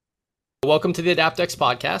Welcome to the AdaptX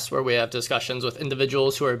podcast, where we have discussions with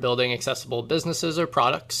individuals who are building accessible businesses or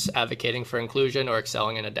products, advocating for inclusion, or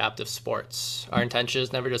excelling in adaptive sports. Our intention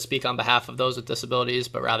is never to speak on behalf of those with disabilities,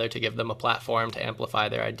 but rather to give them a platform to amplify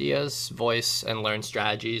their ideas, voice, and learn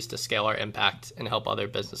strategies to scale our impact and help other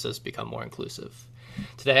businesses become more inclusive.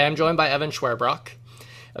 Today, I'm joined by Evan Schwerbrock.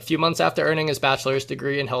 A few months after earning his bachelor's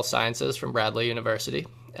degree in health sciences from Bradley University,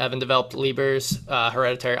 Evan developed Leber's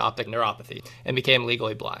hereditary optic neuropathy and became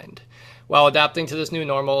legally blind. While adapting to this new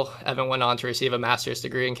normal, Evan went on to receive a master's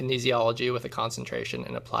degree in kinesiology with a concentration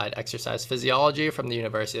in applied exercise physiology from the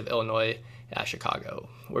University of Illinois at Chicago.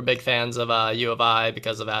 We're big fans of U of I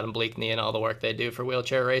because of Adam Bleakney and all the work they do for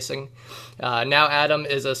wheelchair racing. Now Adam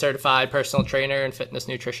is a certified personal trainer and fitness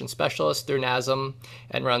nutrition specialist through NASM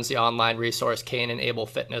and runs the online resource Cane and Able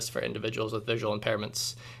Fitness for individuals with visual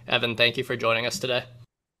impairments. Evan, thank you for joining us today.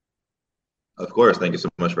 Of course. Thank you so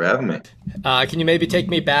much for having me. Can you maybe take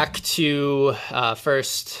me back to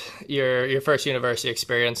first your first university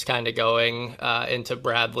experience, kind of going into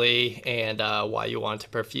Bradley and why you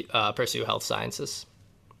wanted to pursue health sciences?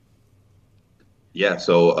 Yeah,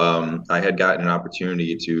 so I had gotten an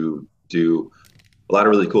opportunity to do a lot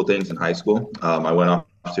of really cool things in high school. I went off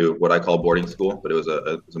to what I call boarding school, but it was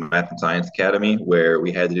a math and science academy where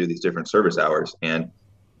we had to do these different service hours. And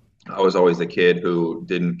I was always a kid who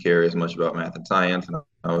didn't care as much about math and science, and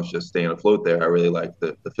I was just staying afloat there. I really liked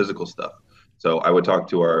the physical stuff. So I would talk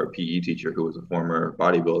to our PE teacher, who was a former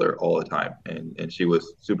bodybuilder, all the time. And she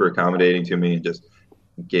was super accommodating to me and just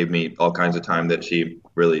gave me all kinds of time that she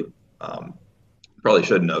really probably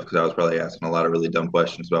shouldn't have, because I was probably asking a lot of really dumb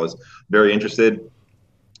questions. But I was very interested.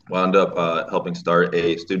 Wound up helping start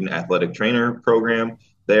a student athletic trainer program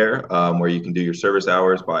there, where you can do your service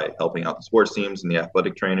hours by helping out the sports teams and the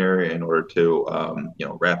athletic trainer in order to,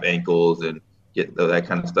 wrap ankles and get that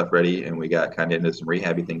kind of stuff ready. And we got kind of into some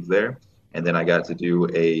rehabby things there. And then I got to do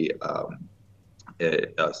a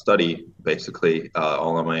study, basically,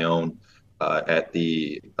 all on my own at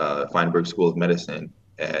the Feinberg School of Medicine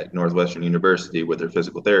at Northwestern University with their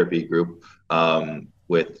physical therapy group,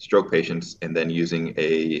 with stroke patients, and then using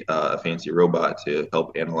a fancy robot to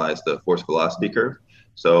help analyze the force velocity curve.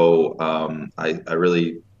 So I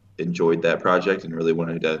really enjoyed that project and really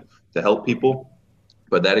wanted to help people.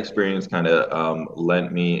 But that experience kind of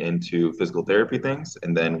lent me into physical therapy things.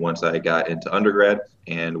 And then once I got into undergrad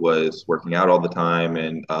and was working out all the time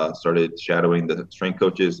and started shadowing the strength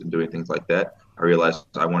coaches and doing things like that, I realized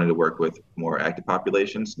I wanted to work with more active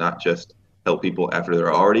populations, not just help people after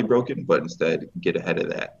they're already broken, but instead get ahead of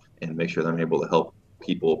that and make sure that I'm able to help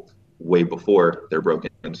people way before they're broken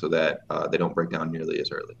so that they don't break down nearly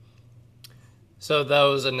as early. So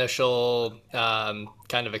those initial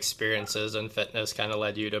kind of experiences in fitness kind of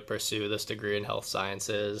led you to pursue this degree in health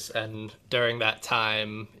sciences. And during that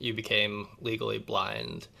time, you became legally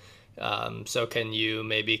blind. So can you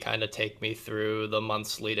maybe kind of take me through the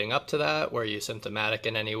months leading up to that? Were you symptomatic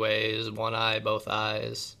in any ways? One eye, both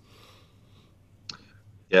eyes?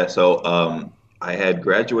 Yeah, so I had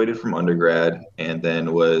graduated from undergrad and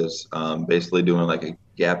then was basically doing like a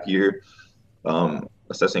gap year,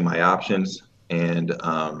 assessing my options and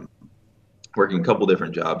working a couple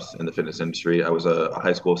different jobs in the fitness industry. I was a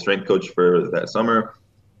high school strength coach for that summer,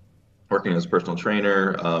 working as a personal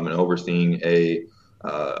trainer, and overseeing a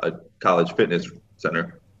college fitness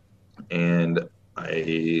center. And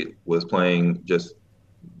I was playing just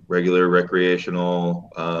regular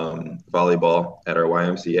recreational volleyball at our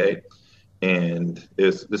YMCA. And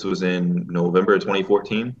this was in November of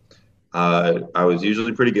 2014. I was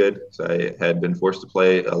usually pretty good. So I had been forced to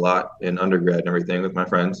play a lot in undergrad and everything with my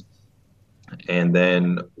friends. And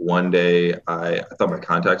then one day I thought my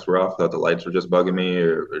contacts were off. I thought the lights were just bugging me,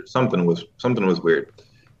 or something was weird.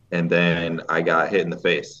 And then I got hit in the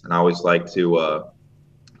face. And I always like to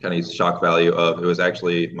kind of use the shock value of, it was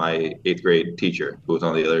actually my eighth grade teacher who was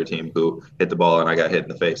on the other team who hit the ball and I got hit in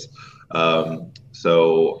the face.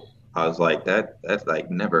 So I was like, that's like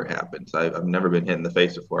never happened. So I've never been hit in the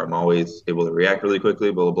face before. I'm always able to react really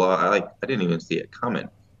quickly, blah, blah, blah. I didn't even see it coming.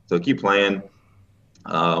 So I keep playing,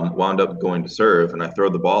 wound up going to serve, and I throw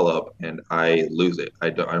the ball up and I lose it.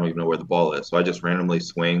 I don't even know where the ball is. So I just randomly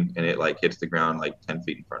swing and it like hits the ground like 10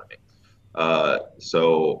 feet in front of me.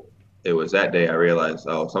 So it was that day I realized,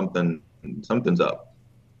 oh, something's up.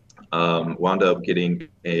 Wound up getting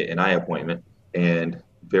an eye appointment and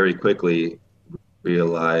very quickly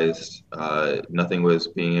realized nothing was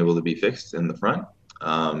being able to be fixed in the front.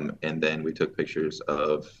 And then we took pictures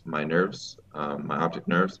of my nerves, my optic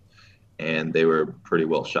nerves, and they were pretty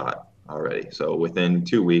well shot already. So within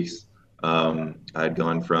 2 weeks, I'd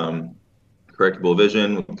gone from correctable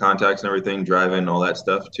vision with contacts and everything, driving all that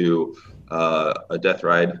stuff to a death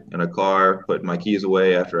ride in a car, putting my keys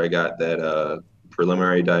away after I got that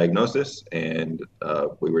preliminary diagnosis, and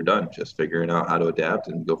we were done, just figuring out how to adapt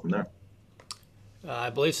and go from there.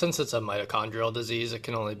 I believe since it's a mitochondrial disease, it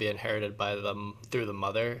can only be inherited by them through the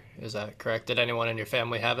mother. Is that correct? Did anyone in your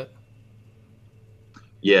family have it?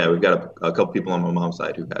 Yeah, we've got a couple people on my mom's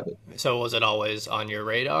side who have it. So was it always on your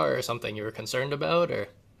radar or something you were concerned about, or?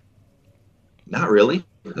 Not really.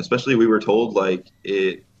 Especially we were told like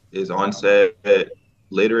it is onset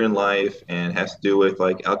later in life and has to do with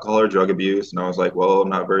like alcohol or drug abuse. And I was like, well, I'm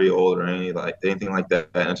not very old or anything like that.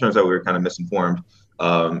 And it turns out we were kind of misinformed.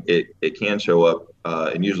 It can show up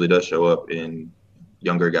and usually does show up in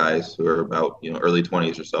younger guys who are about early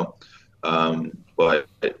 20s or so. But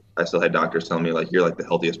I still had doctors telling me like you're like the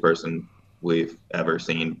healthiest person we've ever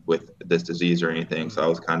seen with this disease or anything. So I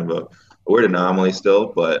was kind of a weird anomaly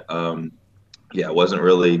still, but yeah, I wasn't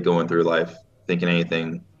really going through life thinking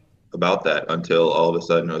anything about that until all of a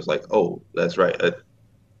sudden it was like, oh, that's right.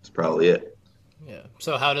 That's probably it. Yeah.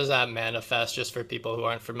 So how does that manifest just for people who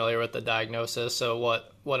aren't familiar with the diagnosis? So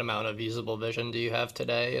what amount of usable vision do you have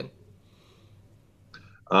today?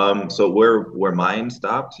 And So where mine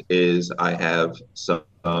stopped is I have some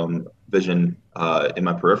vision in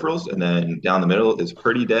my peripherals, and then down the middle is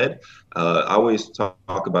pretty dead. I always talk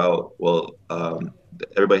about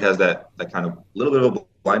everybody has that kind of little bit of a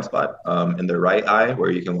blind spot in their right eye where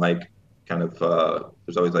you can like kind of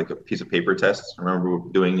there's always like a piece of paper test. I remember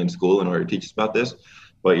doing in school in order to teach us about this.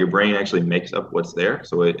 But your brain actually makes up what's there.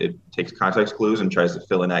 So it takes context clues and tries to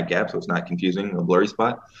fill in that gap so it's not confusing, a blurry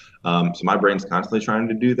spot. So my brain's constantly trying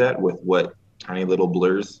to do that with what tiny little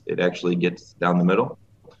blurs it actually gets down the middle.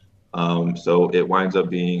 So it winds up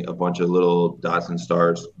being a bunch of little dots and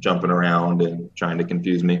stars jumping around and trying to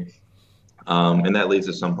confuse me. And that leads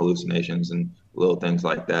to some hallucinations and little things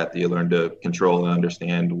like that you learn to control and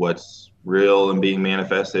understand what's real and being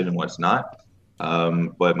manifested and what's not.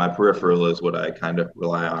 But my peripheral is what I kind of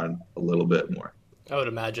rely on a little bit more. I would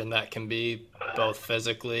imagine that can be both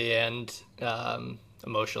physically and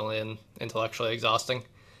emotionally and intellectually exhausting.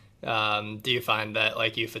 Do you find that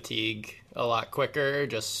like you fatigue a lot quicker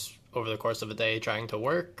just over the course of a day trying to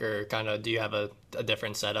work, or kind of do you have a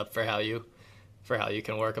different setup for how you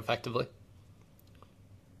can work effectively?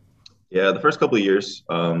 Yeah, the first couple of years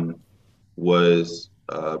was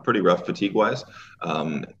pretty rough fatigue wise.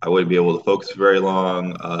 I wouldn't be able to focus very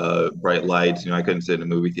long. Bright lights, I couldn't sit in a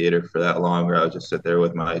movie theater for that long, or I would just sit there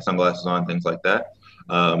with my sunglasses on, things like that.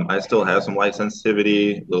 I still have some light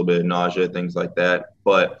sensitivity, a little bit of nausea, things like that,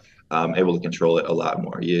 but I'm able to control it a lot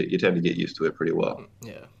more. You tend to get used to it pretty well.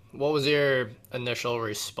 Yeah. What was your initial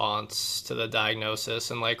response to the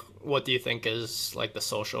diagnosis, and like what do you think is like the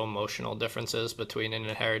social emotional differences between an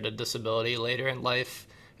inherited disability later in life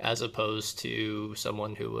as opposed to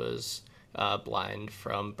someone who was blind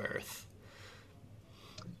from birth?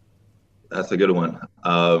 That's a good one.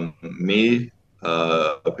 Me,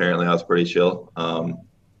 apparently, I was pretty chill.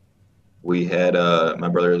 We had my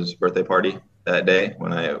brother's birthday party that day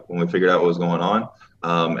when we figured out what was going on,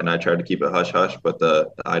 and I tried to keep it hush hush, but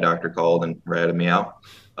the eye doctor called and ratted me out.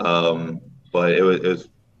 But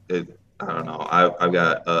I don't know. I've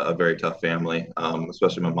got a very tough family,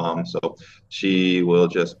 especially my mom. So she will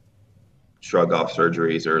just shrug off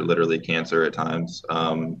surgeries or literally cancer at times,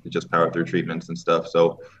 just power through treatments and stuff.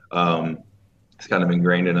 So it's kind of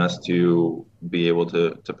ingrained in us to be able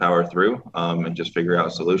to power through and just figure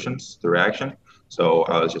out solutions through action. So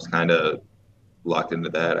I was just kind of locked into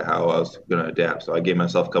that, how I was going to adapt. So I gave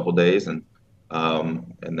myself a couple days, and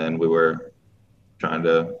then we were trying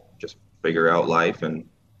to just figure out life and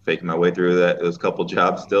faking my way through those couple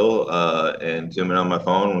jobs still, and zooming on my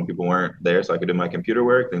phone when people weren't there so I could do my computer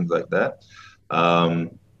work, things like that.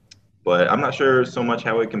 But I'm not sure so much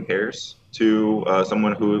how it compares to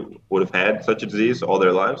someone who would have had such a disease all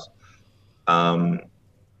their lives.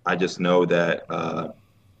 I just know that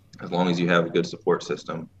as long as you have a good support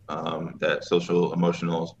system, that social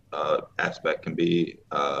emotional aspect can be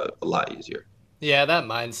a lot easier. Yeah, that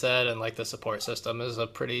mindset and like the support system is a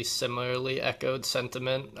pretty similarly echoed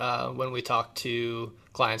sentiment when we talk to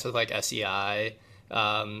clients with like SEI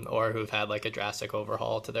or who've had like a drastic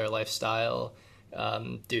overhaul to their lifestyle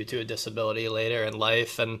due to a disability later in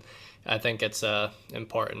life. And I think it's a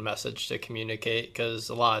important message to communicate because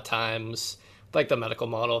a lot of times, like the medical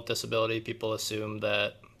model of disability, people assume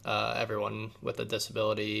that everyone with a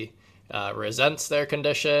disability resents their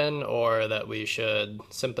condition or that we should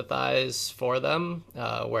sympathize for them.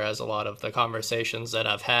 Whereas a lot of the conversations that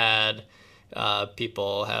I've had,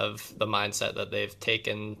 people have the mindset that they've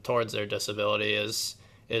taken towards their disability is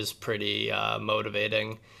is pretty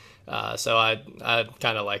motivating. So I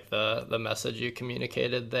kind of like the message you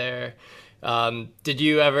communicated there. Were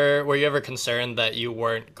you ever concerned that you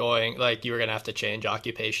weren't going, like you were going to have to change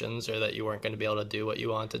occupations or that you weren't going to be able to do what you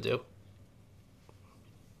wanted to do?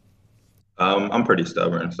 I'm pretty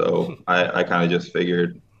stubborn, so I kind of just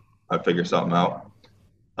figured I'd figure something out.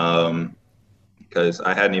 Um, because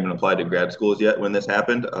I hadn't even applied to grad schools yet when this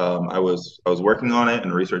happened. I was working on it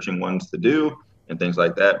and researching ones to do and things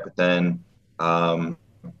like that. But then um,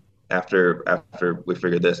 after we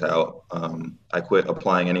figured this out, I quit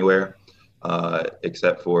applying anywhere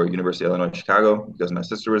except for University of Illinois Chicago because my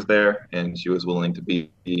sister was there and she was willing to be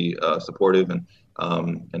supportive and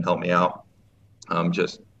help me out,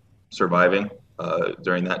 just surviving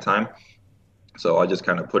during that time. So I just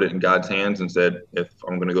kind of put it in God's hands and said, if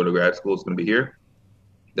I'm going to go to grad school, it's going to be here.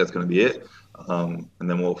 That's going to be it. And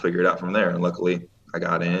then we'll figure it out from there. And luckily, I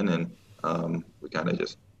got in and we kind of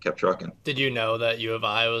just kept trucking. Did you know that U of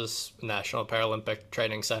I was National Paralympic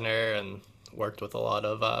Training Center and worked with a lot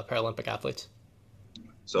of Paralympic athletes?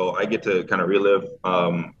 So I get to kind of relive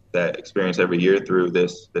that experience every year through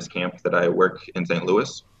this camp that I work in St.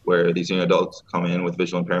 Louis, where these young adults come in with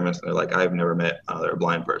visual impairments and they're like, I've never met another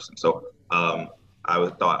blind person. So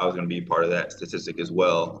thought I was going to be part of that statistic as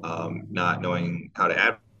well, not knowing how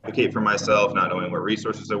to advocate for myself, not knowing what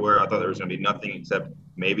resources there were. I thought there was going to be nothing except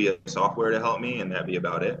maybe a software to help me, and that'd be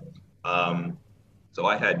about it. Um, so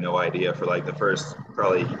I had no idea for like the first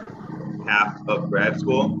probably half of grad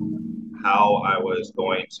school how I was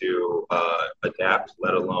going to adapt,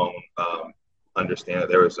 let alone understand that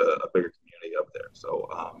there was a bigger community up there.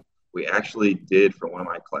 So we actually did for one of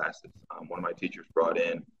my classes. One of my teachers brought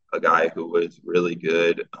in a guy who was really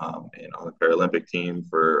good and on the Paralympic team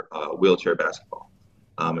for wheelchair basketball.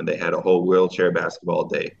 And they had a whole wheelchair basketball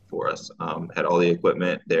day for us. Had all the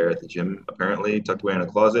equipment there at the gym, apparently tucked away in a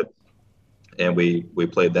closet, and we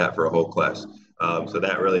played that for a whole class. So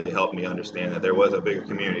that really helped me understand that there was a bigger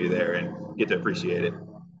community there and get to appreciate it.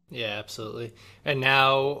 Yeah, absolutely. And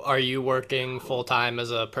now, are you working full time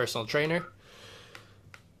as a personal trainer?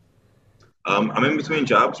 I'm in between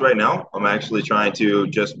jobs right now. I'm actually trying to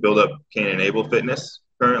just build up Cane Enable Fitness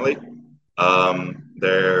currently.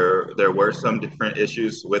 There were some different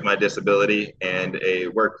issues with my disability and a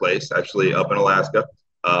workplace actually up in Alaska,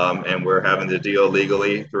 and we're having to deal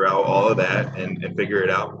legally throughout all of that and figure it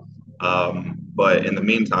out. But in the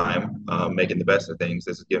meantime, making the best of things,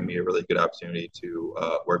 this has given me a really good opportunity to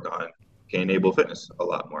work on Cane Enable Fitness a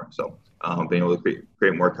lot more. So being able to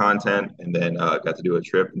create more content, and then got to do a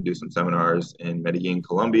trip and do some seminars in Medellin,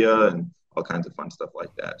 Colombia, and all kinds of fun stuff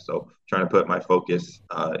like that. So trying to put my focus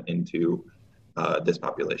into this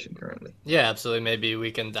population currently. Yeah, absolutely. Maybe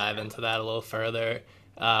we can dive into that a little further.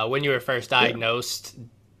 When you were first Yeah. diagnosed,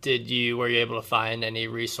 were you able to find any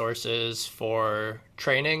resources for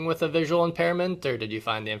training with a visual impairment, or did you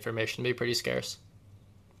find the information to be pretty scarce?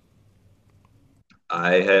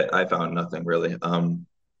 I found nothing really,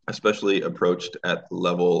 especially approached at the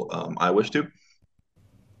level I wish to.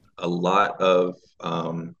 A lot of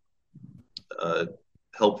uh,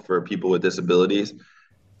 help for people with disabilities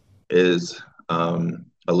is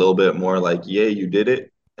a little bit more like, yeah, you did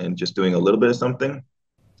it, and just doing a little bit of something.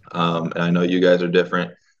 And I know you guys are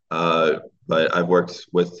different, uh, but I've worked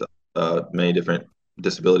with many different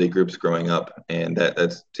disability groups growing up, and that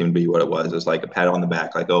seemed to be what it was. It's like a pat on the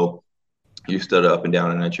back, like, oh, you stood up and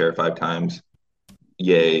down in a chair 5 times.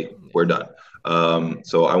 Yay, we're done.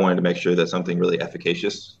 So I wanted to make sure that something really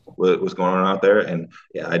efficacious was going on out there. And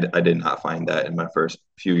yeah, I did not find that in my first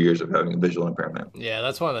few years of having a visual impairment. Yeah,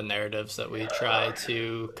 that's one of the narratives that we try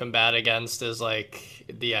to combat against is like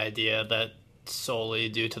the idea that solely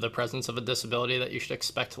due to the presence of a disability that you should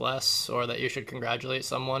expect less or that you should congratulate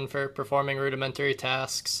someone for performing rudimentary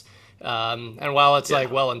tasks. And while it's like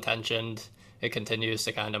Yeah. well intentioned, it continues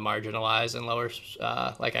to kind of marginalize and lower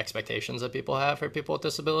like expectations that people have for people with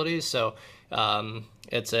disabilities. So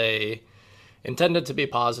it's a intended to be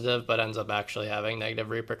positive, but ends up actually having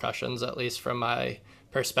negative repercussions, at least from my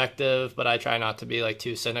perspective. But I try not to be like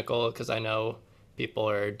too cynical because I know people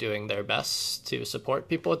are doing their best to support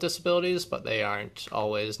people with disabilities, but they aren't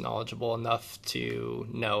always knowledgeable enough to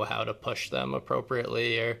know how to push them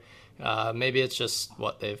appropriately, or maybe it's just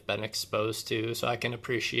what they've been exposed to. So I can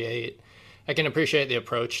appreciate the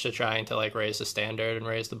approach to trying to like raise the standard and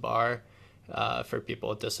raise the bar for people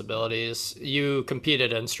with disabilities. You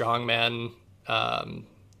competed in strongman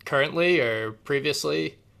currently or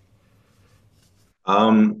previously?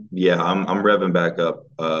 Yeah, I'm revving back up,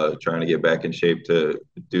 trying to get back in shape to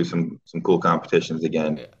do some cool competitions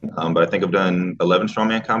again. Yeah. But I think I've done 11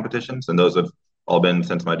 strongman competitions, and those have all been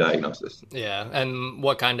since my diagnosis. Yeah. And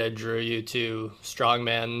what kind of drew you to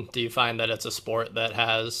strongman? Do you find that it's a sport that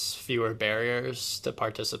has fewer barriers to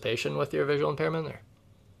participation with your visual impairment? Or?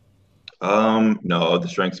 No, the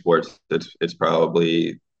strength sports, it's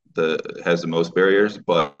probably the has the most barriers,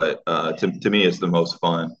 but to me, it's the most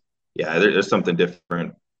fun. Yeah, there's something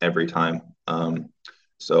different every time.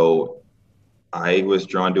 So I was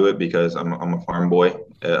drawn to it because I'm a farm boy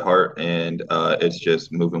at heart, and it's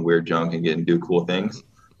just moving weird junk and getting to do cool things,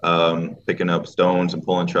 picking up stones and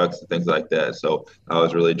pulling trucks and things like that. So I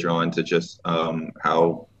was really drawn to just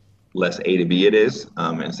how less A to B it is,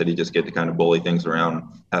 instead you just get to kind of bully things around,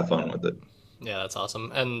 have fun with it. Yeah, that's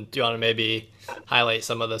awesome. And do you want to maybe highlight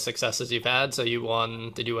some of the successes you've had? So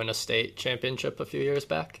did you win a state championship a few years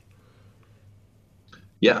back?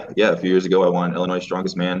 Yeah, yeah. A few years ago, I won Illinois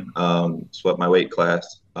Strongest Man, swept my weight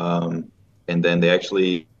class, and then they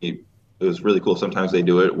actually it was really cool. Sometimes they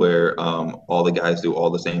do it where all the guys do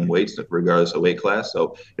all the same weights regardless of weight class.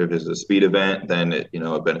 So if it's a speed event, then it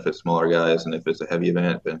benefits smaller guys, and if it's a heavy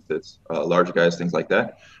event, it benefits larger guys, things like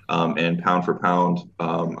that. And pound for pound,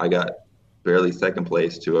 I got barely second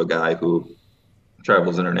place to a guy who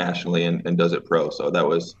travels internationally and does it pro. So that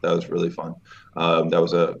was really fun. That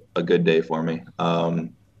was a good day for me.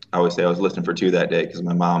 I always say I was listing for two that day because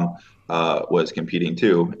my mom was competing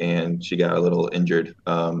too, and she got a little injured.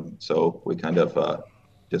 So we kind of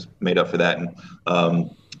just made up for that and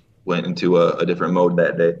went into a different mode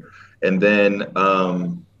that day. And then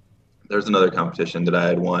there's another competition that I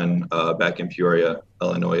had won back in Peoria,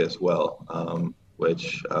 Illinois as well,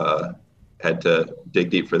 which had to dig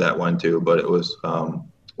deep for that one too. But it was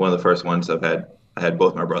one of the first ones I had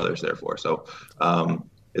both my brothers there for. So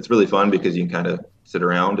it's really fun because you can kind of sit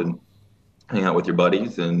around and hang out with your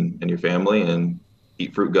buddies and your family and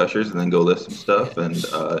eat fruit gushers and then go lift some stuff. And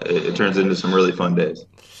it turns into some really fun days.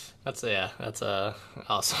 That's a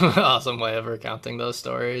awesome awesome way of recounting those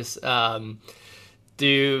stories. Do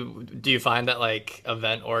you find that like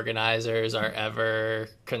event organizers are ever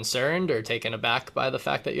concerned or taken aback by the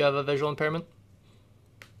fact that you have a visual impairment?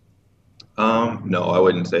 No, I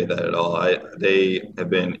wouldn't say that at all. They have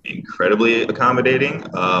been incredibly accommodating.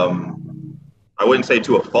 I wouldn't say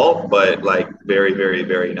to a fault, but like very, very,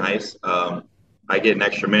 very nice. I get an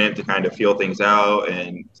extra minute to kind of feel things out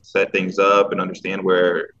and set things up and understand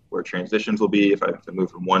where transitions will be if I have to move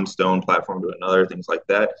from one stone platform to another, things like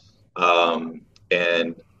that.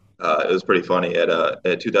 And it was pretty funny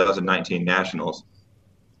at 2019 Nationals.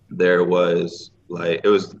 There was like it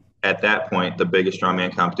was at that point the biggest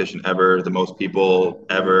strongman competition ever, the most people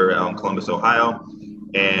ever out in Columbus, Ohio.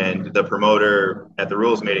 And the promoter at the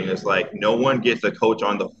rules meeting is like, no one gets a coach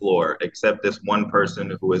on the floor except this one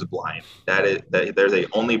person who is blind. They're the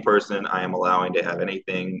only person I am allowing to have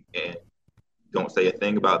anything, and don't say a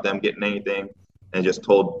thing about them getting anything. And just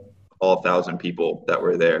told all 1,000 people that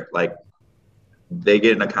were there, like, they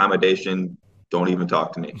get an accommodation. Don't even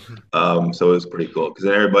talk to me. So it was pretty cool because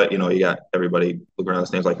then everybody, you got everybody looking around the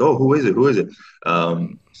stands like, oh, who is it? Who is it?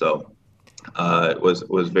 So it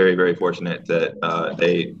was very, very fortunate that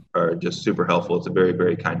they are just super helpful. It's a very,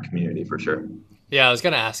 very kind community for sure. Yeah, I was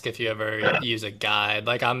gonna ask if you ever use a guide.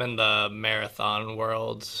 Like I'm in the marathon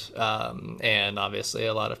world, and obviously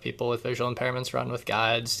a lot of people with visual impairments run with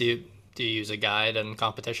guides. Do you use a guide in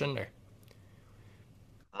competition or?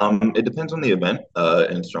 It depends on the event.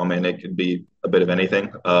 In strongman, it could be a bit of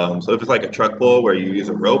anything. So if it's like a truck pull where you use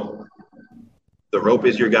a rope, the rope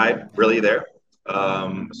is your guide really there.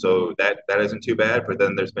 So that isn't too bad. But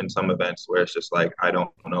then there's been some events where it's just like I don't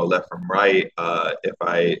know left from right. If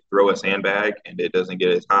I throw a sandbag and it doesn't get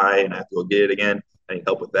as high and I have to go get it again, I need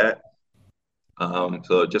help with that.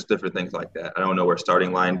 So just different things like that. I don't know where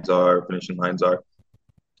starting lines are, finishing lines are.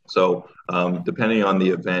 So depending on the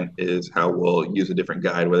event is how we'll use a different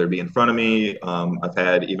guide, whether it be in front of me. I've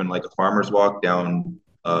had even like a farmer's walk down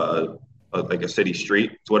like a city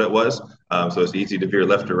street. It's what it was. So it's easy to veer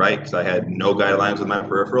left or right because I had no guidelines with my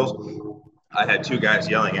peripherals. I had two guys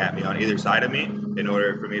yelling at me on either side of me in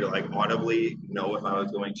order for me to like audibly know if I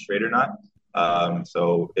was going straight or not.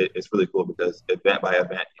 So it's really cool because event by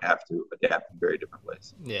event, you have to adapt in very different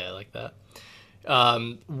ways. Yeah, I like that.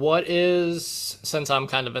 Since I'm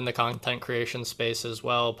kind of in the content creation space as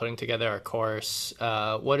well, putting together a course,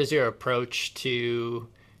 what is your approach to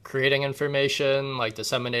creating information, like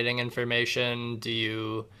disseminating information? Do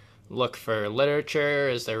you look for literature?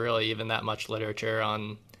 Is there really even that much literature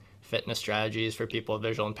on fitness strategies for people with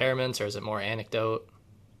visual impairments, or is it more anecdote?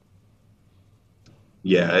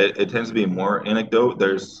 Yeah, it tends to be more anecdote.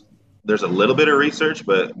 There's a little bit of research,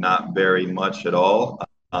 but not very much at all.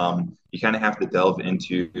 you kind of have to delve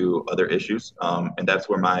into other issues. And that's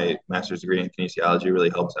where my master's degree in kinesiology really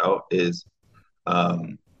helps out is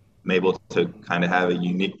um, I'm able to kind of have a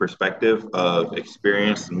unique perspective of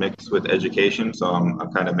experience mixed with education. So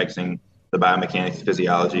I'm kind of mixing the biomechanics,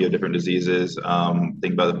 physiology of different diseases,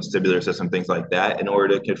 think about the vestibular system, things like that, in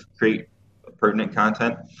order to create pertinent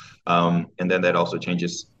content. And then that also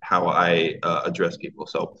changes how I address people.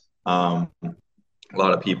 So a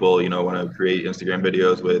lot of people, want to create Instagram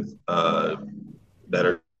videos with that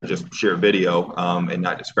are just sheer video and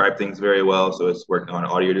not describe things very well. So it's working on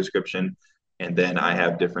audio description. And then I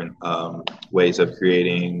have different ways of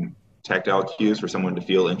creating tactile cues for someone to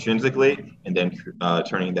feel intrinsically, and then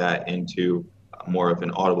turning that into more of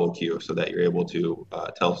an audible cue so that you're able to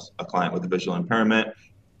tell a client with a visual impairment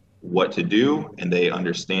what to do and they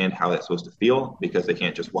understand how that's supposed to feel because they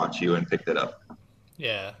can't just watch you and pick that up.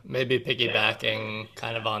 Yeah, maybe piggybacking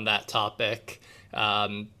kind of on that topic.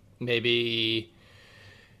 Maybe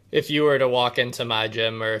if you were to walk into my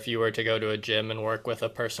gym or if you were to go to a gym and work with a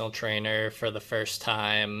personal trainer for the first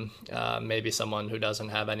time, maybe someone who doesn't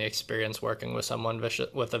have any experience working with someone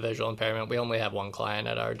with a visual impairment. We only have one client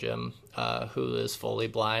at our gym who is fully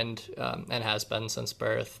blind and has been since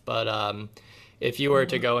birth. But if you were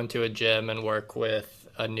to go into a gym and work with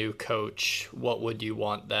a new coach, what would you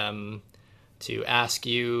want them to ask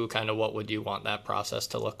you? Kind of what would you want that process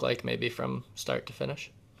to look like, maybe from start to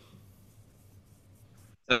finish?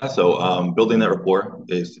 So building that rapport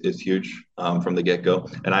is huge from the get-go.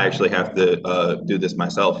 And I actually have to do this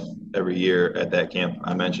myself every year at that camp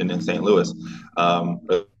I mentioned in St. Louis.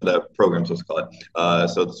 That program's supposed to call it.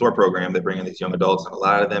 So the SOAR program, they bring in these young adults, and a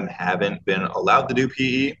lot of them haven't been allowed to do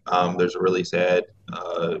PE. There's a really sad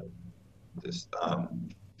this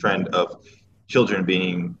trend of children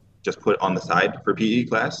being just put on the side for PE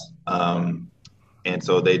class. And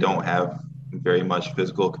so they don't have very much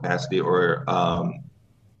physical capacity or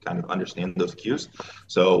kind of understand those cues.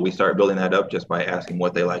 So we start building that up just by asking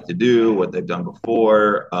what they like to do, what they've done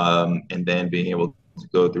before, and then being able to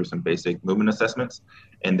go through some basic movement assessments.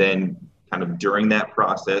 And then kind of during that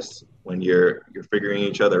process, when you're figuring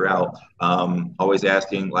each other out, always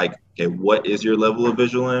asking like, okay, what is your level of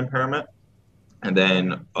visual impairment? And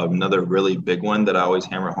then another really big one that I always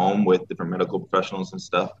hammer home with different medical professionals and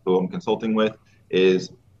stuff who I'm consulting with is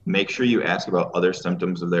make sure you ask about other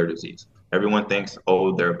symptoms of their disease. Everyone thinks,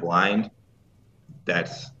 oh, they're blind.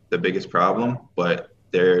 That's the biggest problem. But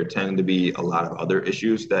there tend to be a lot of other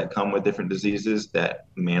issues that come with different diseases that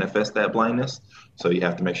manifest that blindness. So you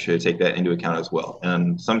have to make sure to take that into account as well.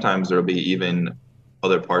 And sometimes there'll be even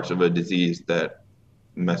other parts of a disease that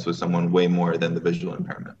mess with someone way more than the visual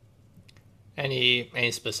impairment. Any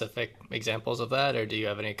specific examples of that, or do you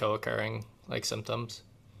have any co-occurring like symptoms?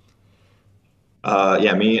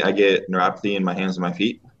 Yeah, I get neuropathy in my hands and my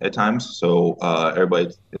feet at times. So everybody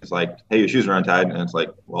is like, "Hey, your shoes are untied," and it's like,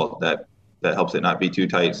 well, that helps it not be too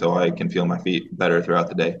tight, so I can feel my feet better throughout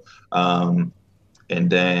the day. Um, and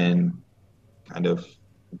then kind of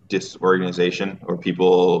disorganization or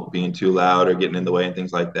people being too loud or getting in the way and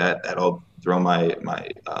things like that. That'll throw my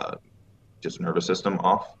just nervous system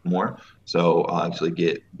off more. So I'll actually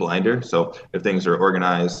get blinder. So if things are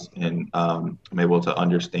organized and I'm able to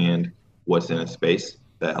understand what's in a space,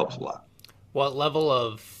 that helps a lot. What level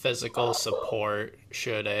of physical support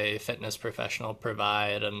should a fitness professional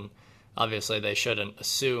provide? And obviously, they shouldn't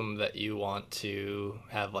assume that you want to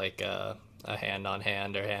have like a hand on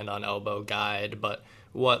hand or hand on elbow guide, but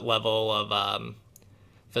what level of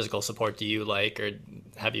physical support do you like, or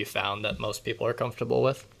have you found that most people are comfortable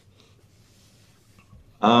with?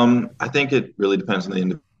 I think it really depends on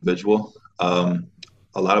the individual.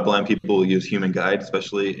 A lot of blind people will use human guide,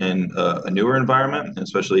 especially in a newer environment, and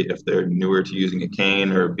especially if they're newer to using a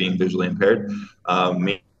cane or being visually impaired.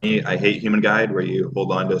 I hate human guide where you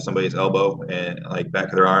hold on to somebody's elbow and like back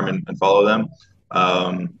of their arm and follow them.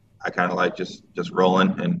 I kind of like just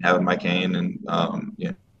rolling and having my cane and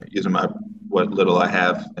using my what little I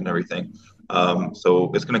have and everything.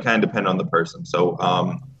 So it's going to kind of depend on the person.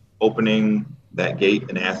 So opening that gate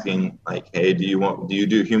and asking like, hey, do you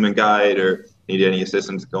do human guide or need any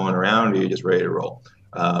assistance going around, or are you just ready to roll?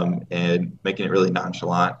 And making it really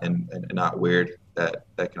nonchalant and not weird. That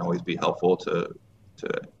can always be helpful to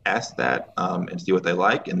ask that and see what they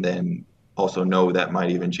like, and then also know that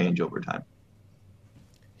might even change over time.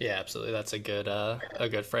 Yeah, absolutely. That's a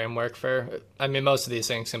good framework for. I mean, most of these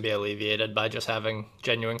things can be alleviated by just having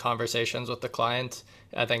genuine conversations with the client.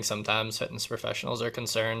 I think sometimes fitness professionals are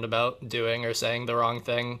concerned about doing or saying the wrong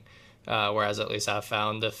thing, whereas at least I've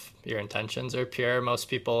found if your intentions are pure, most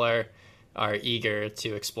people are are eager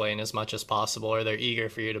to explain as much as possible, or they're eager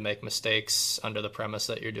for you to make mistakes under the premise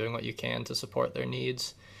that you're doing what you can to support their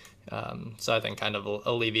needs. So I think kind of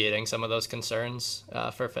alleviating some of those concerns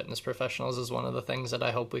for fitness professionals is one of the things that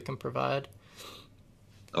I hope we can provide.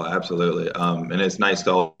 Oh, absolutely. And it's nice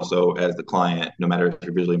to also, as the client, no matter if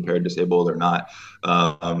you're visually impaired, disabled, or not,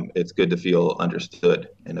 it's good to feel understood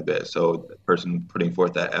in a bit. So the person putting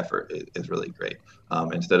forth that effort is really great.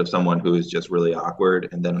 Instead of someone who is just really awkward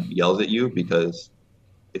and then yells at you, because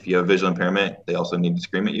if you have visual impairment, they also need to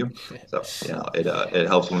scream at you. So, it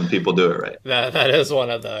helps when people do it right. That is one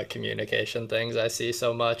of the communication things I see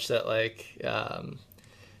so much, that like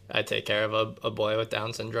I take care of a boy with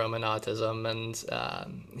Down syndrome and autism,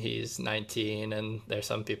 and he's 19, and there's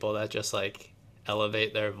some people that just like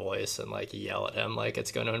elevate their voice and like yell at him like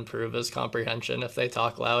it's going to improve his comprehension if they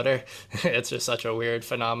talk louder. It's just such a weird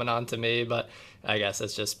phenomenon to me, but I guess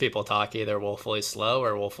it's just people talk either woefully slow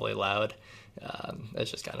or woefully loud.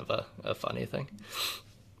 It's just kind of a funny thing.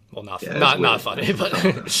 Well, not funny, but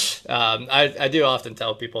I do often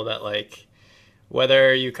tell people that like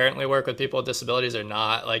whether you currently work with people with disabilities or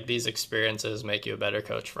not, like these experiences make you a better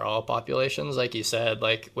coach for all populations. Like you said,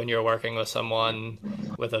 like when you're working with someone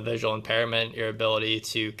with a visual impairment, your ability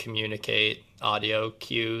to communicate audio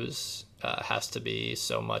cues has to be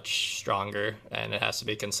so much stronger, and it has to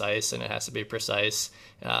be concise and it has to be precise.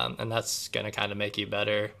 And that's going to kind of make you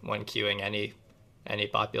better when cueing any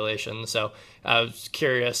population. So I was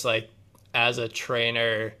curious, like as a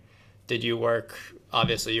trainer, did you work,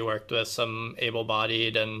 obviously you worked with some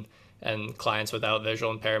able-bodied and clients without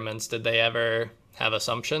visual impairments. Did they ever have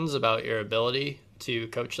assumptions about your ability to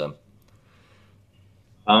coach them?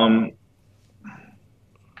 Um,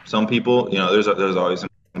 some people, there's always going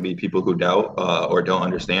to be people who doubt or don't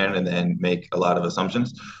understand and then make a lot of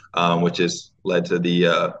assumptions, which has led to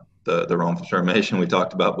the wrongful termination we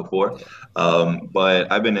talked about before. Yeah.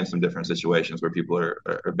 But I've been in some different situations where people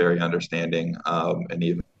are very understanding, and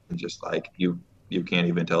even just like you can't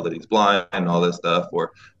even tell that he's blind and all this stuff,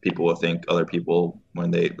 or people will think other people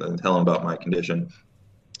when they tell them about my condition,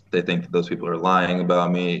 they think that those people are lying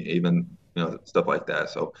about me, even stuff like that.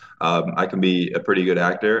 So I can be a pretty good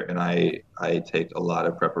actor, and I take a lot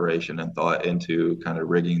of preparation and thought into kind of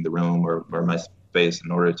rigging the room or my space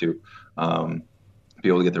in order to be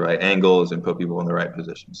able to get the right angles and put people in the right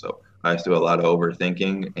position. So I used to do a lot of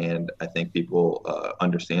overthinking, and I think people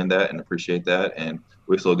understand that and appreciate that, and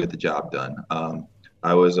we still get the job done.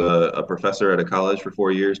 I was a professor at a college for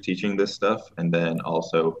 4 years teaching this stuff, and then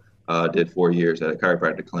also did 4 years at a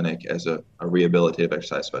chiropractic clinic as a rehabilitative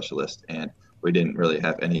exercise specialist. And we didn't really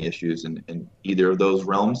have any issues in either of those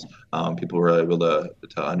realms. People were able to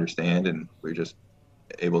understand, and we were just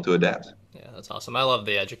able to adapt. Yeah, that's awesome. I love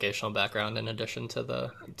the educational background in addition to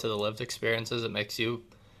the lived experiences. It makes you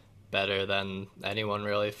better than anyone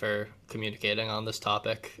really for communicating on this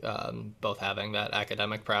topic. Both having that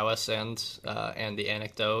academic prowess and the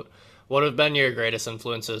anecdote. What have been your greatest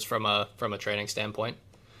influences from a training standpoint?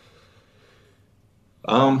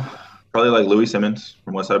 Um, Probably like Louis Simmons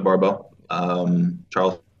from Westside Barbell,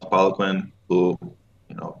 Charles Poliquin, who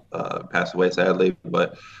passed away sadly,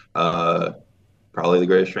 but probably the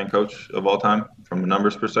greatest strength coach of all time from a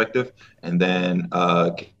numbers perspective. And then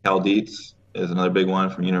Cal Dietz is another big one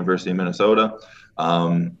from University of Minnesota.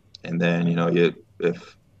 And then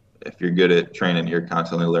if you're good at training, you're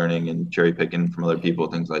constantly learning and cherry picking from other people,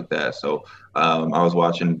 things like that. So I was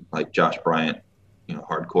watching like Josh Bryant,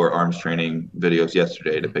 hardcore arms training videos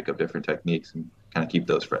yesterday to pick up different techniques and kind of keep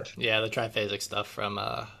those fresh. Yeah, the triphasic stuff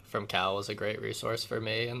from Cal was a great resource for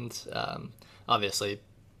me, and obviously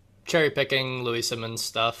cherry picking Louis Simmons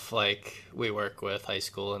stuff. Like we work with high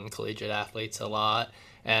school and collegiate athletes a lot,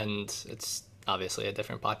 and it's obviously a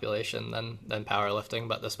different population than powerlifting,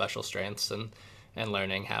 but the special strengths and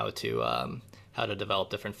learning how to develop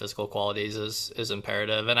different physical qualities is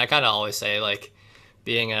imperative. And I kind of always say like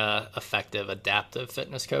being a effective adaptive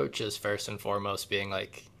fitness coach is first and foremost being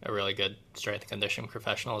like a really good strength and conditioning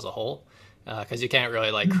professional as a whole, because you can't really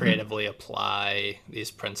like creatively apply these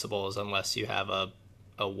principles unless you have a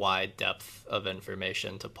wide depth of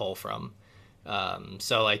information to pull from.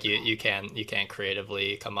 So like you can't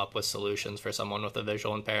creatively come up with solutions for someone with a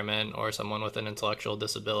visual impairment or someone with an intellectual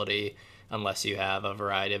disability unless you have a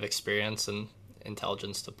variety of experience and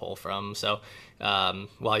intelligence to pull from. So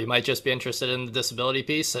while you might just be interested in the disability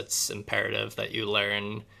piece, it's imperative that you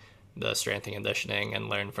learn the strength and conditioning and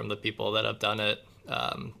learn from the people that have done it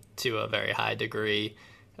to a very high degree,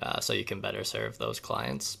 so you can better serve those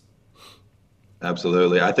clients.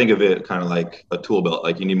 Absolutely. I think of it kind of like a tool belt.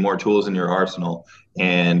 Like you need more tools in your arsenal.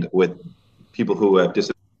 And with people who have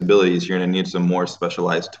disabilities disabilities, you're going to need some more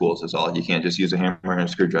specialized tools is all. You can't just use a hammer and a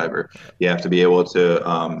screwdriver. You have to be able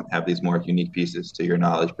to have these more unique pieces to your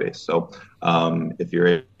knowledge base. So if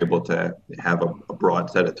you're able to have a broad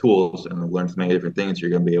set of tools and learn so many different things, you're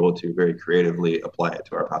going to be able to very creatively apply it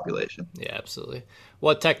to our population. Yeah, absolutely.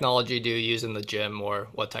 What technology do you use in the gym, or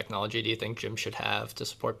what technology do you think gyms should have to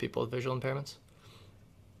support people with visual impairments?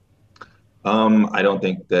 I don't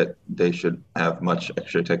think that they should have much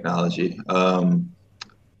extra technology.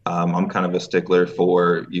 I'm kind of a stickler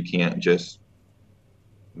for you can't just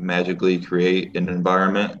magically create an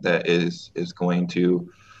environment that is going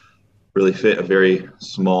to really fit a very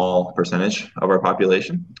small percentage of our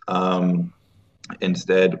population.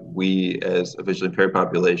 Instead, we as a visually impaired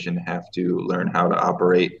population have to learn how to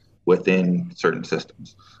operate within certain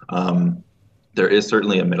systems. There is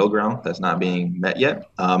certainly a middle ground that's not being met yet.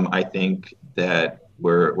 I think that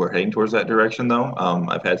we're heading towards that direction, though.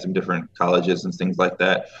 I've had some different colleges and things like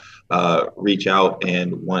that reach out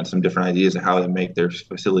and want some different ideas of how to make their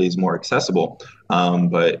facilities more accessible.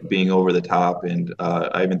 But being over the top, and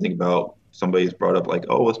I even think about somebody's brought up like,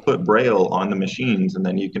 oh, let's put Braille on the machines, and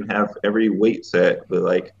then you can have every weight set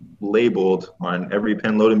like labeled on every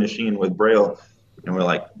pen loaded machine with Braille. And we're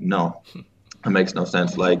like, no, it makes no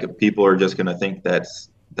sense. Like people are just gonna think that's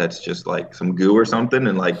just like some goo or something,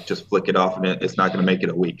 and like just flick it off, and it's not gonna make it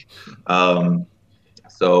a week.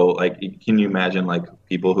 So like, can you imagine like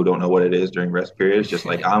people who don't know what it is during rest periods, just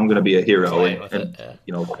like I'm gonna be a hero and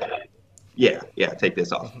you know, yeah, take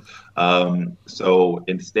this off. So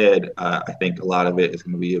instead, I think a lot of it is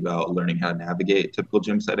going to be about learning how to navigate typical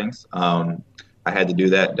gym settings. I had to do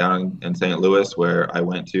that down in St. Louis, where I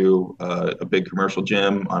went to a big commercial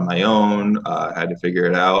gym on my own. I had to figure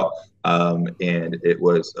it out, and it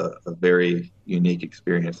was a very unique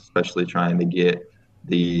experience, especially trying to get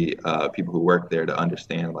the people who work there to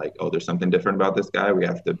understand like, oh, there's something different about this guy. We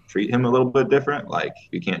have to treat him a little bit different. Like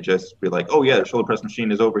you can't just be like, oh yeah, the shoulder press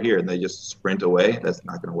machine is over here, and they just sprint away. That's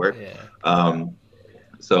not going to work. Yeah.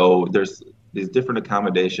 So there's these different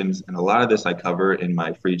accommodations, and a lot of this I cover in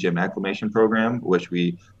my free gym acclimation program, which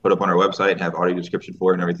we put up on our website and have audio description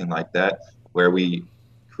for and everything like that, where we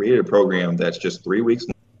created a program that's just 3 weeks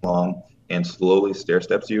long and slowly stair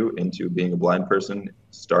steps you into being a blind person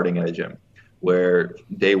starting at a gym, where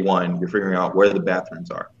day one, you're figuring out where the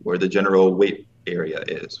bathrooms are, where the general weight area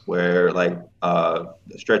is, where like the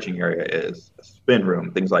stretching area is, a spin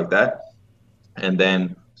room, things like that. And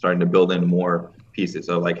then starting to build in more pieces.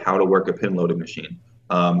 So like how to work a pin loading machine,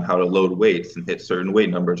 how to load weights and hit certain weight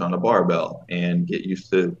numbers on a barbell and get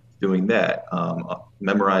used to doing that,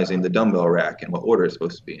 memorizing the dumbbell rack and what order it's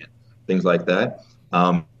supposed to be in, things like that.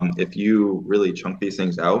 If you really chunk these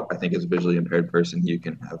things out, I think as a visually impaired person, you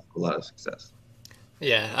can have a lot of success.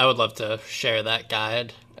 Yeah, I would love to share that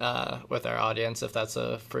guide with our audience. If that's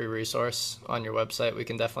a free resource on your website, we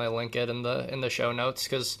can definitely link it in the show notes,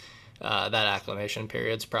 because that acclimation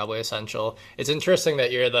period is probably essential. It's interesting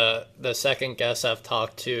that you're the second guest I've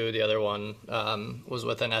talked to. The other one was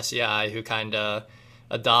with an SEI who kind of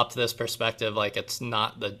adopt this perspective, like it's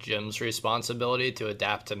not the gym's responsibility to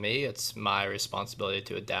adapt to me, it's my responsibility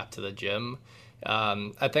to adapt to the gym.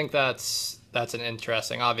 I think that's an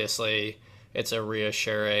interesting, obviously it's a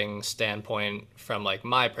reassuring standpoint from like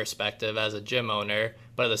my perspective as a gym owner,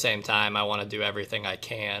 but at the same time I want to do everything I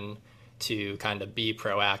can to kind of be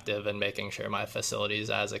proactive in making sure my facility is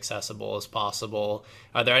as accessible as possible.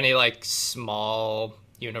 Are there any like small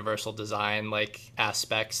universal design like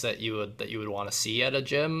aspects that you would want to see at a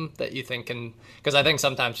gym that you think can, because I think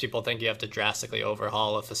sometimes people think you have to drastically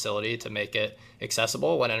overhaul a facility to make it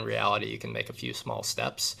accessible, when in reality you can make a few small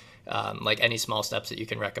steps, like any small steps that you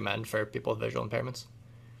can recommend for people with visual impairments?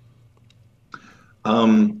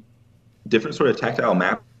 Different sort of tactile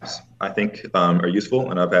maps I think are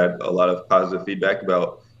useful, and I've had a lot of positive feedback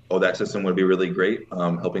about, oh, that system would be really great,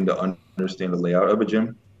 helping to understand the layout of a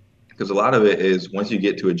gym. Because a lot of it is once you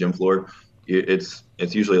get to a gym floor, it's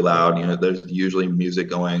usually loud. You know, there's usually music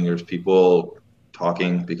going. There's people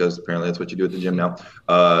talking, because apparently that's what you do at the gym now.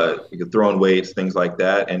 You can throw in weights, things like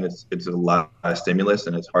that, and it's a lot of stimulus,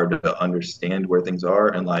 and it's hard to understand where things are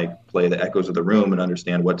and like play the echoes of the room and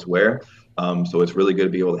understand what's where. So it's really good to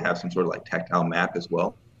be able to have some sort of like tactile map as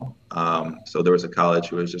well. So there was a college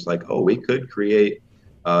who was just like, oh, we could create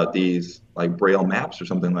these like Braille maps or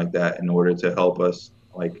something like that in order to help us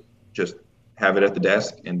like just have it at the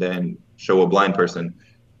desk and then show a blind person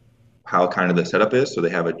how kind of the setup is, so they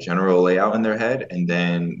have a general layout in their head, and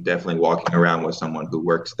then definitely walking around with someone who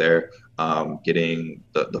works there, getting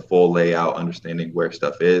the full layout, understanding where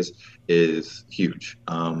stuff is huge.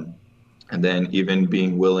 And then even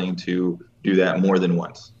being willing to do that more than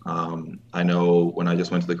once. I know when I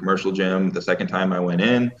just went to the commercial gym, the second time I went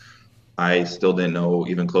in, I still didn't know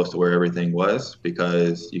even close to where everything was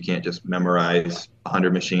because you can't just memorize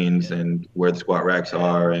 100 machines and where the squat racks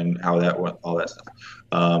are and how that all that stuff,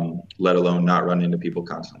 let alone not run into people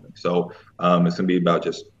constantly. So it's going to be about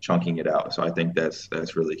just chunking it out. So I think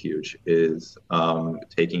that's really huge is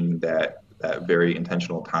taking that very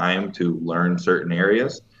intentional time to learn certain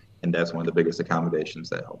areas, and that's one of the biggest accommodations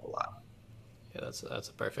that help a lot. Yeah, that's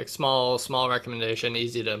a perfect small recommendation,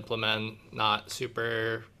 easy to implement, not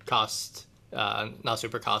super costly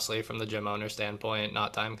from the gym owner standpoint,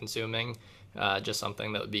 not time consuming, just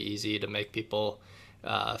something that would be easy to make people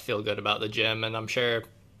feel good about the gym. And I'm sure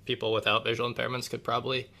people without visual impairments could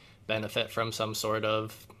probably benefit from some sort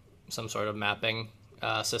of mapping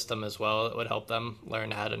system as well. It would help them learn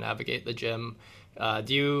how to navigate the gym.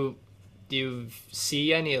 Do you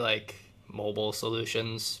see any like mobile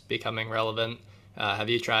solutions becoming relevant? Have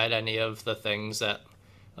you tried any of the things that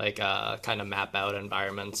like kind of map out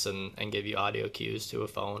environments and give you audio cues to a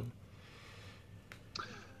phone?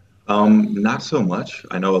 Not so much.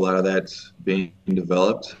 I know a lot of that's being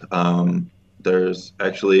developed. There's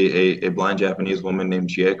actually a blind Japanese woman named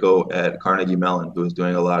Chieko at Carnegie Mellon who is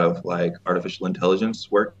doing a lot of like artificial intelligence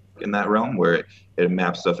work in that realm where it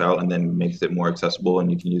maps stuff out and then makes it more accessible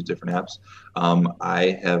and you can use different apps.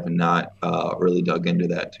 I have not really dug into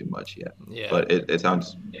that too much yet, Yeah. but it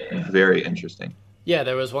sounds very interesting. Yeah,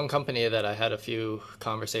 there was one company that I had a few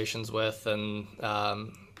conversations with, and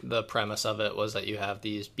the premise of it was that you have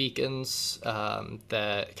these beacons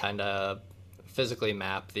that kind of physically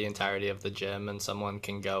map the entirety of the gym, and someone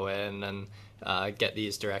can go in and get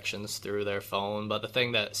these directions through their phone. But the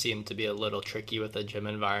thing that seemed to be a little tricky with the gym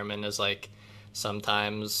environment is like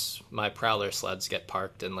sometimes my prowler sleds get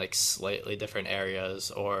parked in like slightly different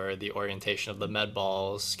areas, or the orientation of the med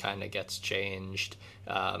balls kind of gets changed,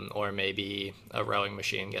 or maybe a rowing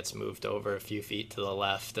machine gets moved over a few feet to the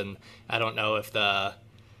left. And I don't know if the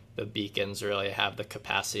beacons really have the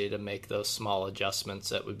capacity to make those small adjustments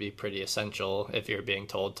that would be pretty essential if you're being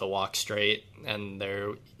told to walk straight and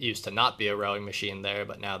there used to not be a rowing machine there,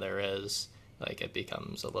 but now there is. Like it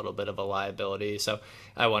becomes a little bit of a liability. So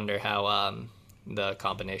I wonder how the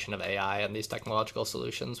combination of AI and these technological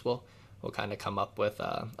solutions will kind of come up with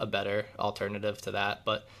a better alternative to that.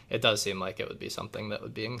 But it does seem like it would be something that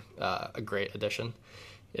would be a great addition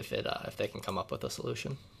if they can come up with a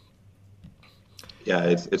solution. Yeah,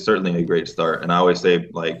 it's certainly a great start. And I always say,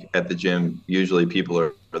 like at the gym, usually people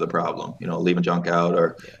are the problem. You know, leaving junk out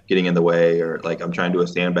or Yeah. getting in the way, or like I'm trying to do a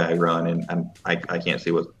sandbag run and I can't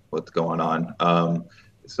see what's going on.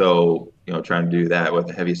 So you know, trying to do that with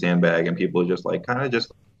a heavy sandbag, and people are just like kind of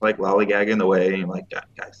just like lollygag in the way, and you're like, "God,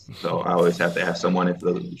 guys." So I always have to ask someone if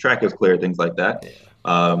the track is clear, things like that.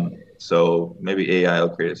 Yeah. So maybe AI will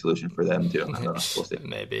create a solution for them too. I don't know. We'll see.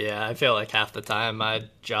 Maybe, yeah. I feel like half the time my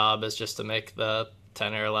job is just to make the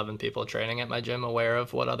 10 or 11 people training at my gym aware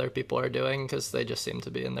of what other people are doing, because they just seem to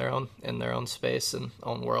be in their own space and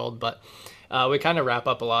own world. But we kind of wrap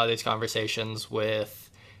up a lot of these conversations with,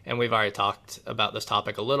 and we've already talked about this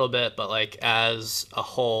topic a little bit, but like as a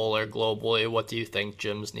whole or globally, what do you think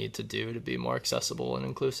gyms need to do to be more accessible and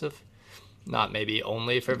inclusive? Not maybe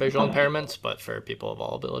only for visual impairments, but for people of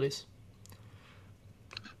all abilities.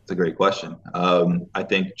 It's a great question. I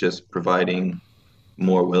think just providing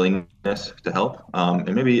more willingness to help,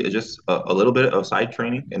 and maybe just a little bit of side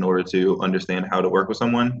training in order to understand how to work with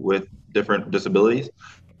someone with different disabilities.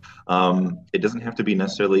 It doesn't have to be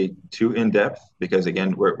necessarily too in depth because,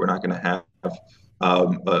 again, we're not going to have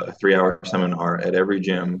a 3 hour seminar at every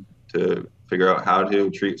gym to figure out how to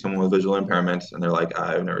treat someone with visual impairments. And they're like,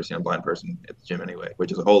 I've never seen a blind person at the gym anyway,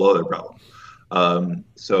 which is a whole other problem.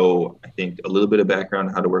 So I think a little bit of background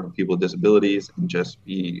on how to work with people with disabilities and just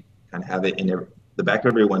be kind of have it in the back of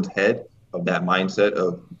everyone's head of that mindset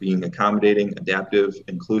of being accommodating, adaptive,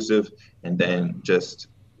 inclusive, and then just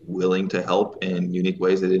willing to help in unique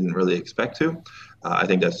ways they didn't really expect to. I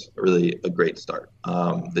think that's really a great start.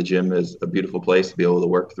 The gym is a beautiful place to be able to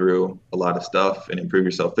work through a lot of stuff and improve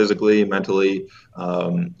yourself physically, mentally,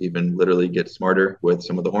 even literally get smarter with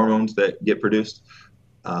some of the hormones that get produced.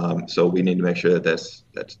 So we need to make sure that that's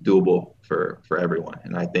doable for everyone.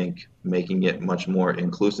 And I think making it much more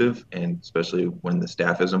inclusive, and especially when the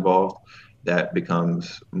staff is involved, that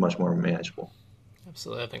becomes much more manageable.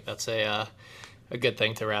 Absolutely. I think that's a good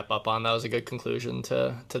thing to wrap up on. That was a good conclusion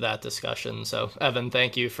to that discussion. So, Evan,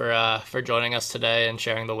 thank you for joining us today and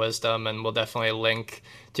sharing the wisdom. And we'll definitely link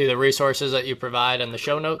to the resources that you provide in the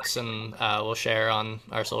show notes, and we'll share on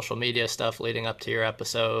our social media stuff leading up to your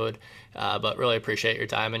episode. But really appreciate your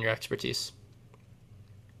time and your expertise.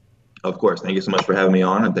 Of course. Thank you so much for having me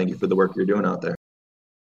on, and thank you for the work you're doing out there.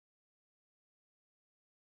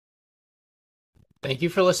 Thank you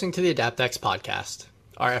for listening to the AdaptX podcast.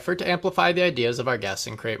 Our effort to amplify the ideas of our guests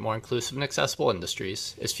and create more inclusive and accessible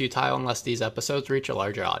industries is futile unless these episodes reach a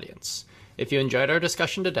larger audience. If you enjoyed our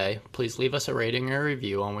discussion today, please leave us a rating or a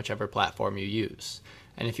review on whichever platform you use.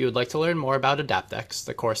 And if you would like to learn more about AdaptX,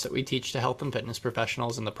 the course that we teach to health and fitness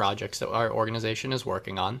professionals and the projects that our organization is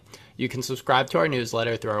working on, you can subscribe to our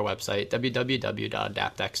newsletter through our website,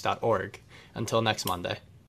 www.adaptx.org. Until next Monday.